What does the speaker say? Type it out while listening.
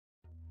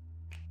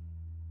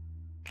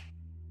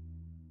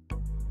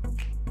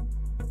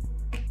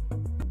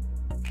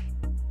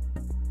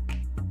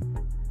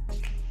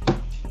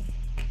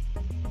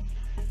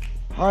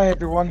Hi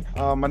everyone,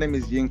 my name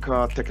is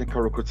Yinka,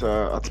 technical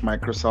recruiter at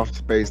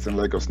Microsoft based in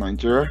Lagos,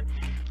 Nigeria.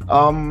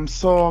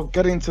 So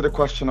getting to the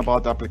question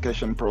about the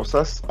application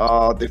process,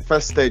 the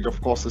first stage,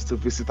 of course, is to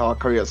visit our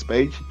careers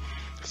page.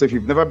 So if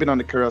you've never been on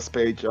the careers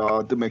page,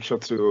 do make sure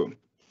to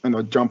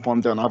jump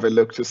on there and have a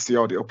look to see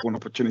all the open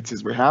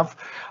opportunities we have.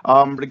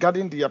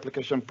 Regarding the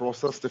application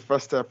process, the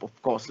first step, of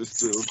course, is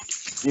to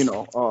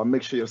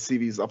make sure your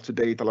CV is up to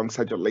date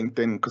alongside your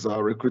LinkedIn because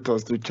our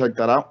recruiters do check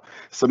that out.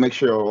 So make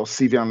sure your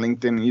CV and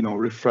LinkedIn,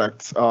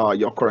 reflects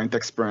your current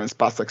experience,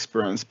 past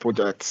experience,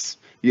 projects,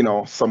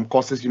 some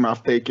courses you might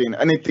have taken,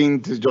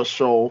 anything to just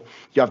show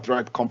you have the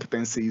right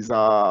competencies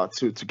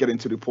to get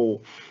into the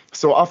pool.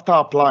 So after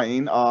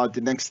applying,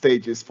 the next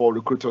stage is for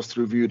recruiters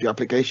to review the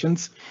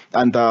applications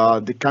and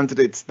the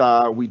candidates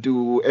that we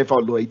do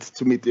evaluate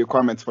to meet the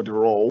requirements for the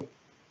role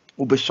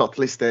will be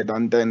shortlisted,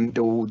 and then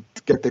they will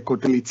get the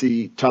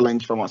codility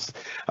challenge from us.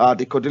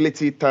 The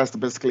codility test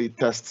basically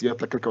tests your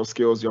technical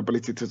skills, your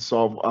ability to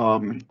solve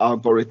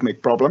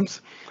algorithmic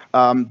problems.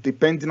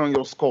 Depending on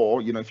your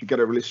score, if you get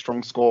a really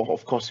strong score,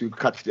 of course, you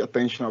catch the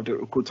attention of the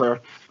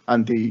recruiter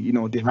and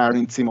the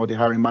hiring team or the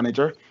hiring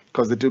manager,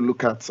 because they do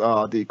look at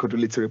the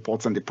codility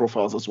reports and the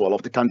profiles as well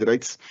of the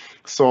candidates.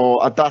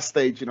 So at that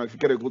stage, if you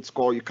get a good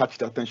score, you catch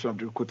the attention of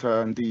the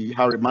recruiter and the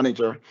hiring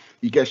manager,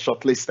 you get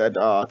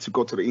shortlisted to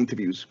go to the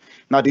interviews.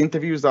 Now, the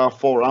interviews are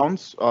 4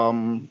 rounds.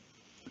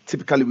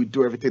 Typically, we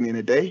do everything in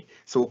a day,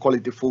 so we'll call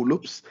it the full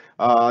loops.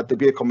 There'll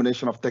be a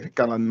combination of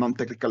technical and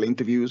non-technical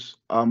interviews.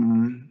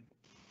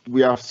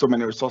 We have so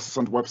many resources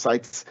on the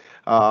websites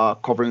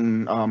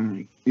covering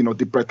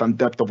the breadth and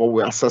depth of what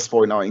we assess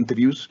for in our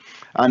interviews.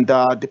 And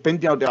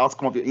depending on the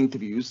outcome of your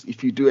interviews,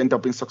 if you do end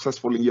up being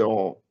successful in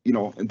your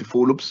in the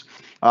full loops,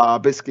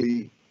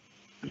 basically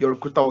your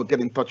recruiter will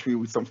get in touch with you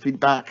with some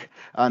feedback,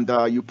 and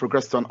you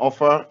progress to an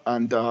offer,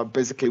 and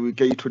basically we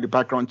get you through the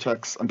background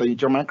checks, and then you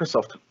join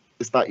Microsoft.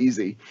 It's that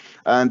easy.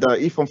 And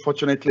if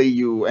unfortunately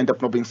you end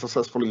up not being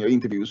successful in your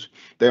interviews,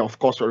 then of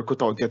course your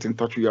recruiter will get in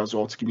touch with you as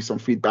well to give you some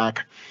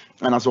feedback,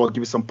 and as well give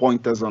you some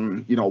pointers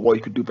on what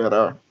you could do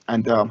better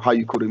and how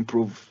you could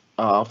improve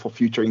for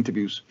future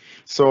interviews.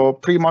 So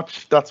pretty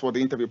much that's what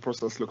the interview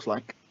process looks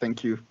like.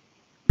 Thank you.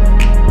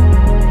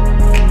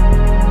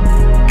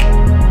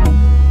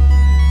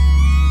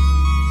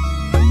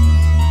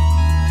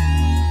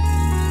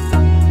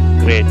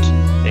 Great,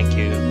 thank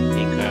you,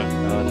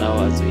 Inka.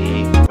 Now, as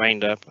we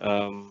wind up,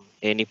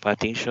 any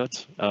parting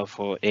shots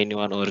for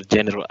anyone or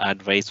general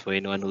advice for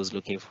anyone who's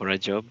looking for a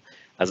job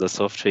as a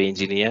software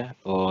engineer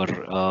or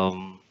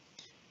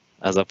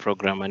as a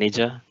program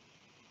manager?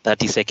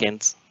 30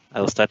 seconds.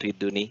 I'll start with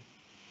Duni.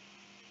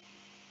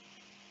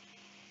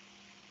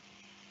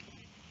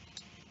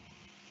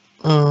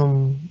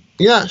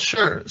 Yeah,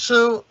 sure.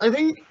 So I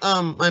think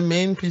my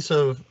main piece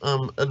of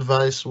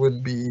advice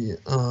would be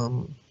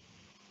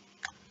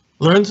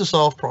learn to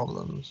solve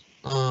problems,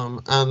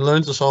 and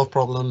learn to solve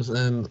problems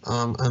in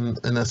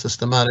a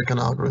systematic and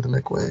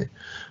algorithmic way.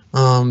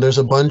 There's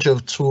a bunch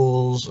of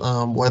tools,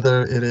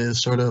 whether it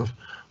is sort of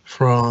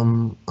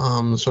from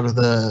sort of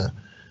the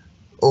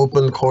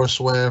open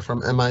courseware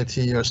from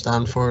MIT or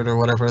Stanford or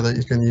whatever that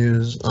you can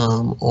use,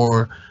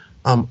 or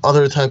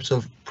other types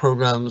of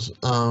programs,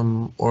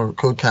 or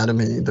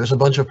Codecademy. There's a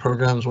bunch of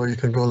programs where you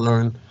can go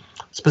learn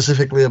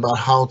specifically about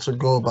how to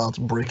go about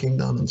breaking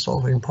down and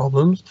solving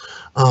problems,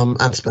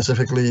 and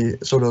specifically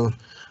sort of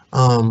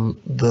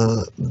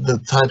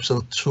the types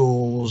of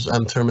tools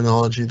and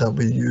terminology that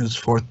we use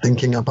for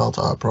thinking about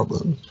our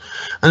problems.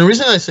 And the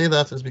reason I say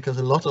that is because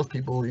a lot of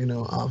people,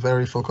 are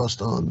very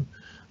focused on,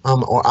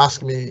 or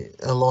ask me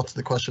a lot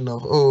the question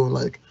of, oh,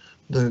 like,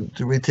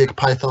 do we take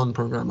Python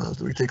programmers?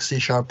 Do we take C#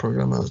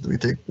 programmers? Do we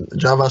take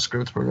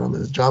JavaScript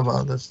programmers?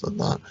 Java,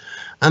 that.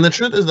 And the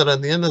truth is that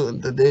at the end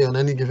of the day, on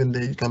any given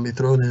day, you can be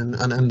thrown in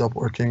and end up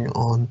working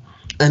on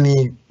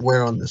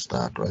anywhere on the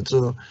stack, right?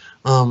 So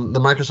the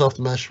Microsoft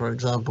Mesh, for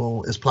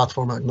example, is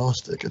platform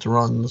agnostic. It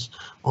runs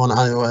on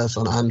iOS,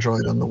 on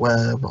Android, on the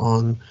web,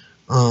 on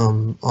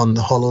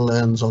the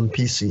HoloLens, on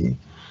PC.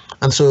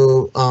 And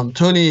so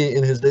Tony,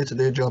 in his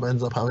day-to-day job,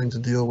 ends up having to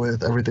deal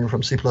with everything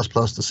from C++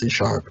 to C#,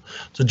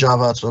 to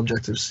Java, to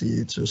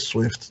Objective-C, to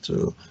Swift,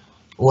 to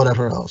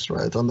whatever else,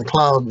 right? On the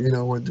cloud,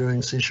 we're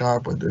doing C#,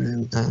 we're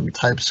doing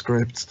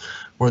TypeScript,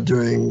 we're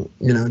doing,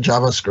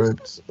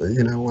 JavaScript,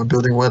 we're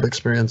building web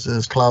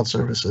experiences, cloud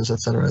services, et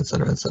cetera, et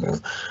cetera, et cetera.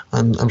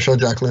 And I'm sure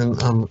Jacqueline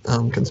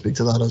can speak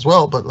to that as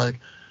well. But like,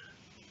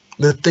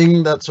 the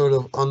thing that sort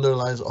of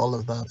underlies all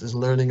of that is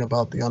learning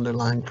about the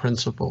underlying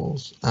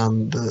principles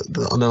and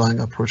the underlying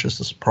approaches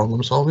to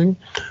problem solving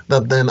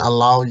that then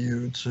allow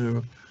you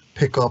to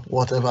pick up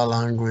whatever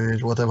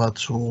language, whatever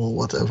tool,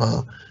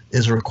 whatever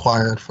is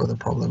required for the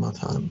problem at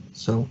hand.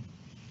 So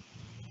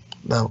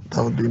that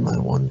would be my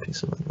one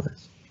piece of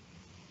advice.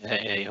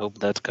 I hope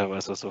that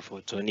covers also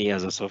for Tony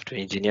as a software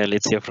engineer.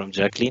 Let's hear from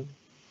Jacqueline.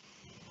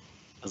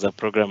 As a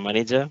program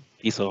manager,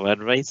 piece of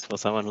advice for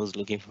someone who's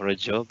looking for a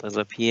job as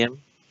a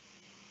PM.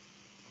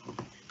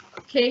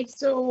 Okay,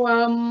 so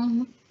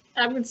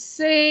I would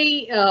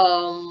say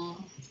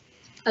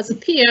as a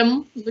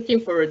PM looking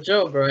for a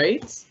job,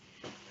 right?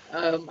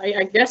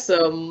 I guess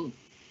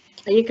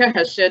Ayika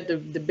has shared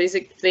the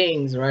basic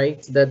things,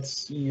 right,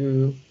 that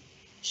you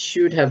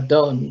should have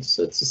done,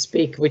 so to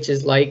speak, which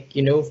is like,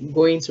 you know,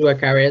 going to a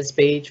careers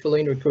page,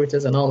 following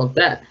recruiters and all of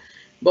that.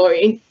 But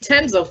in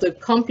terms of the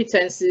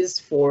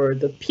competencies for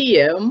the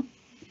PM,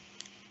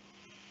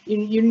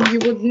 you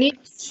would need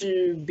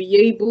to be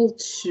able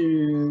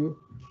to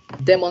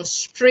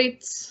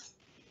demonstrate,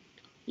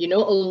 you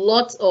know, a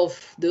lot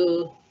of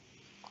the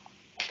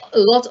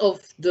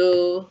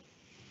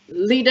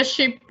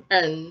leadership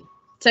and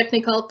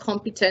technical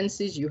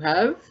competencies you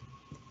have.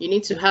 You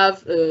need to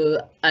have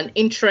an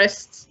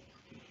interest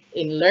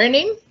in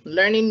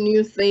learning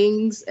new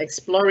things,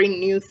 exploring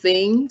new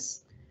things.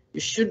 You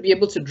should be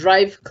able to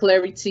drive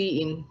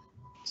clarity in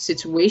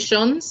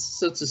situations,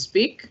 so to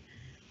speak,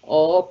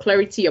 or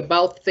clarity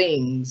about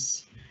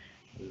things.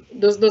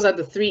 Those are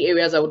the three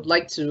areas I would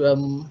like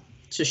to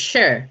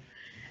share.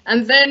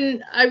 And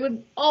then I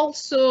would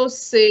also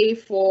say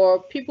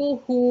for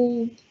people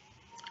who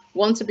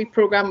want to be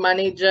program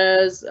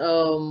managers,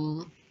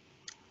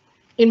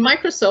 in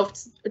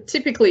Microsoft,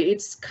 typically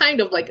it's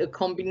kind of like a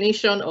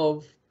combination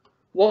of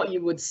what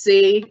you would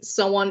say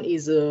someone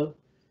is a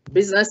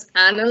business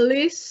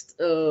analyst,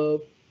 a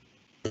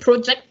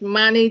project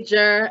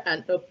manager,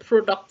 and a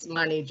product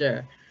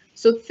manager.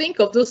 So think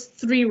of those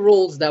three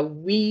roles that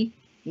we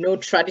know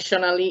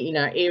traditionally in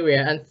our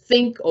area, and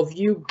think of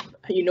you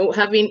know,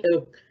 having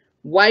a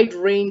wide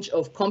range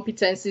of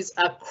competencies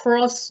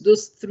across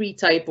those three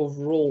type of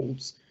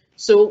roles.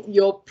 So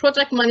your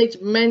project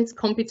management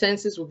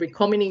competencies will be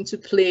coming into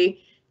play,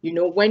 you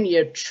know, when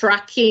you're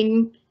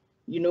tracking,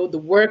 you know, the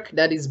work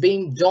that is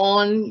being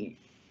done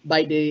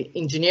by the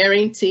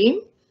engineering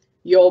team.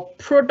 Your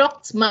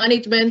product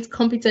management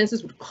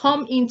competencies would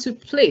come into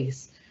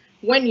place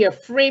when you're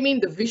framing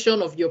the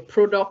vision of your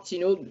product, you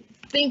know,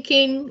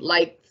 thinking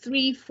like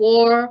 3,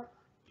 4,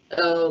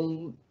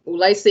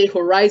 will I say,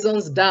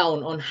 horizons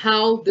down on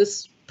how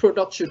this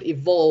product should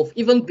evolve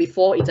even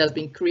before it has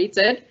been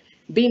created,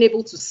 being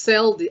able to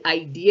sell the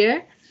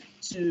idea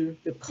to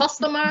the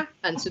customer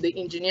and to the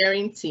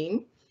engineering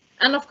team.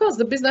 And of course,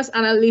 the business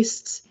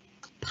analyst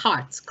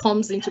part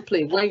comes into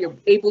play where you're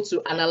able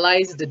to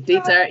analyze the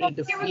data in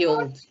the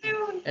field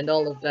and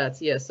all of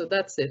that. Yeah, so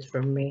that's it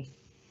from me.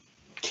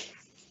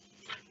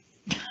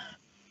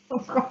 Oh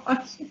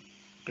gosh.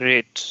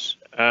 Great.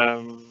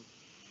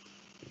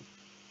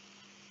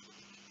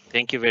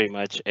 Thank you very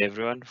much,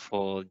 everyone,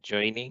 for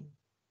joining.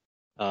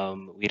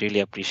 We really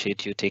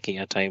appreciate you taking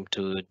your time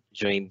to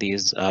join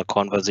this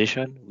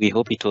conversation. We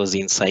hope it was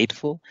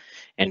insightful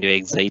and you're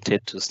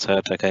excited to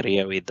start a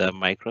career with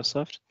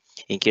Microsoft.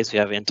 In case we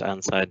haven't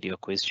answered your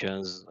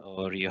questions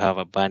or you have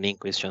a burning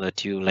question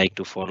that you like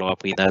to follow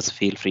up with us,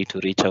 feel free to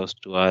reach out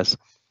to us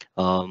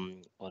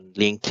on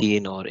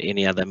LinkedIn or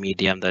any other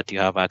medium that you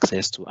have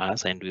access to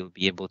us, and we'll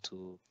be able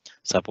to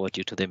support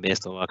you to the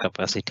best of our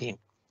capacity.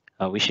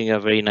 Wishing you a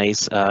very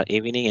nice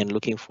evening and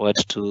looking forward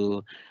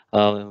to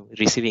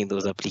receiving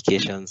those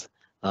applications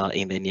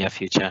in the near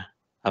future.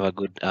 Have a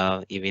good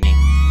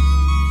evening.